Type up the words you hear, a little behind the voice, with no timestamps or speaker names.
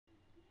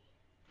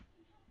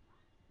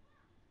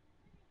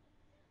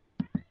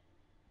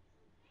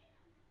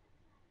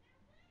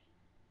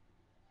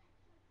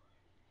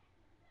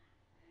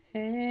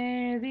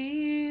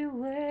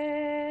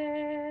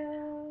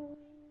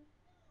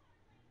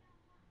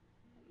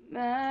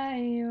my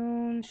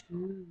own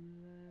true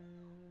love.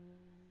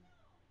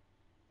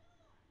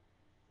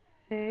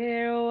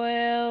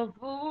 Farewell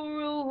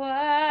for a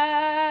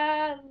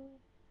while.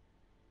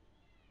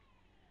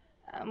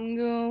 I'm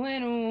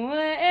going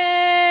away,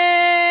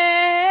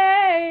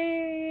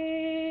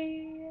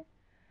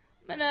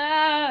 but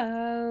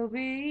I'll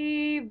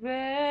be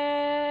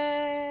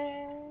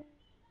back.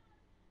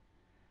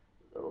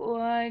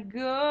 Though I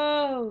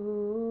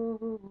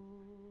go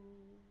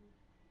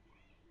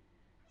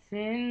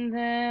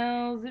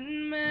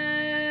 10,000 miles.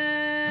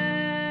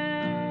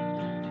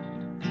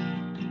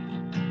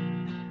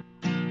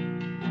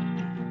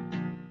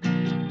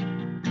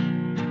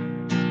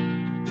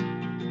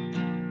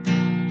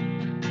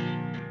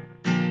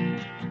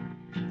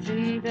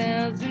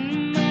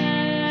 10,000 miles.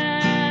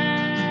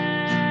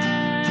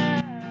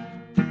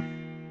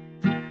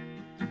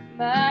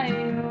 My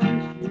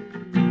own true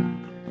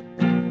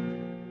love.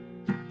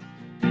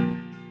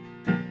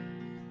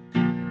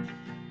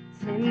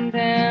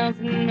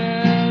 10,000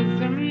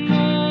 miles or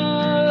more.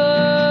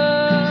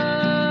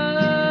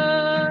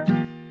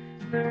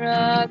 The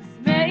rocks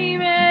may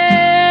melt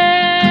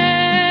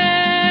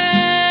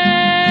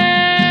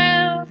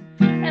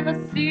and the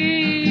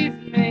seas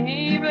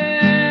may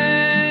burn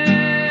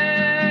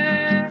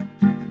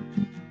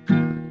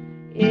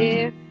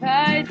if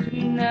I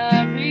do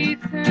not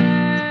return.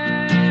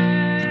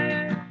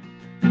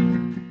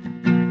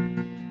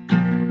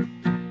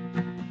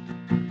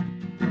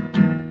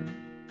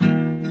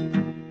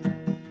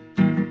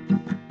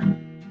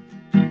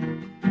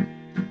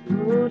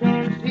 Oh,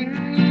 don't you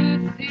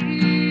see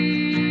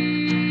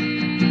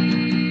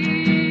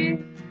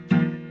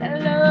that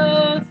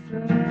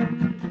lonesome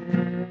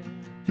bird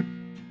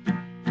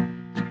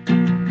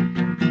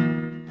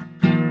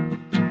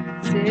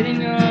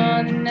sitting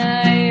on an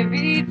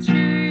ivy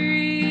tree?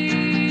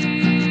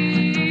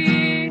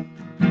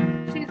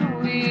 She's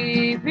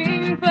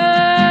weeping for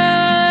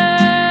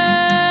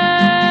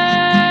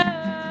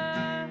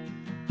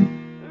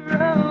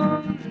her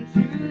own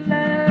true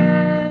love,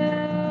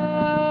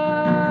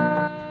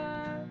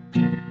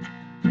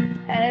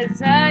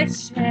 as I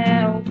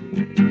shall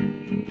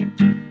weep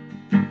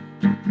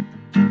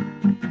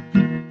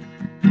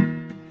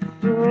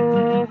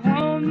for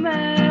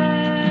mine.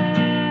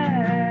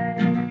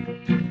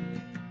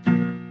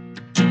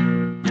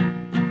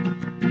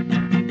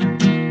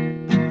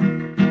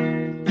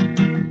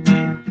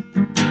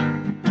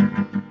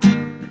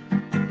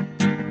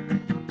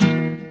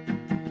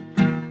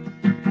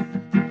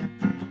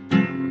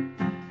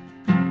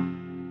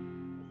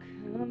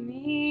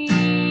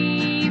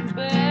 Coming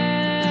back,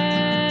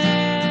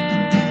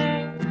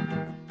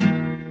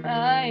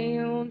 my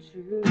own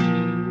true love,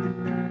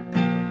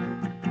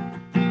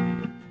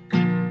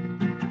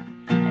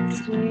 and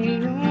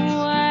stay a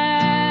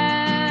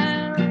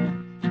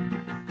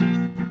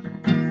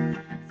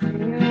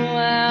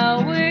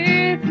while,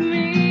 with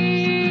me.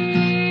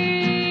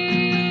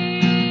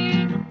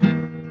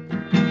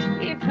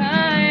 If I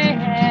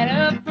had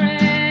a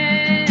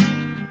friend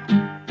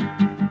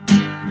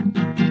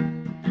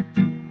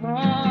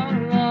all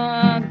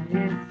on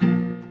this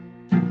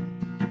earth,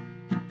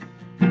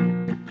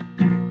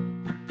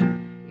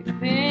 you've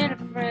been a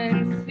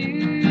friend to me.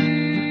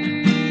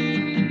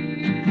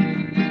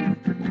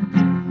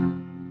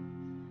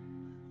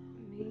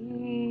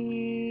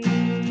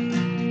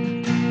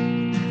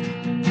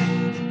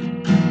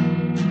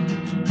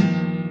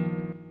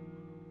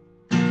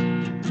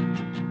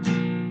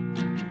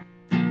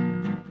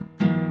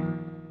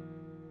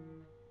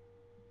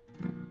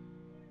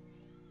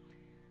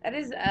 That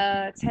is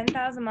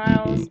 10,000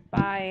 Miles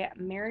by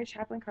Mary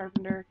Chaplin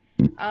Carpenter.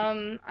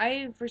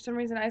 For some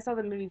reason, I saw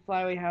the movie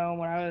Fly Away Home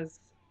when I was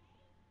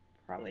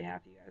probably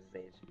half you guys'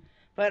 age.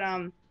 But,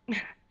 and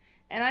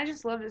I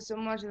just loved it so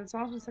much, and the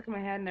song's been stuck in my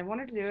head, and I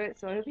wanted to do it,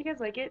 so I hope you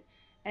guys like it.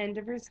 And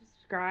don't forget to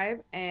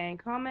subscribe and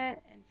comment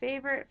and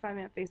favorite. Find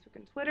me on Facebook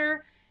and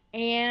Twitter.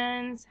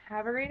 And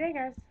have a great day,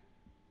 guys.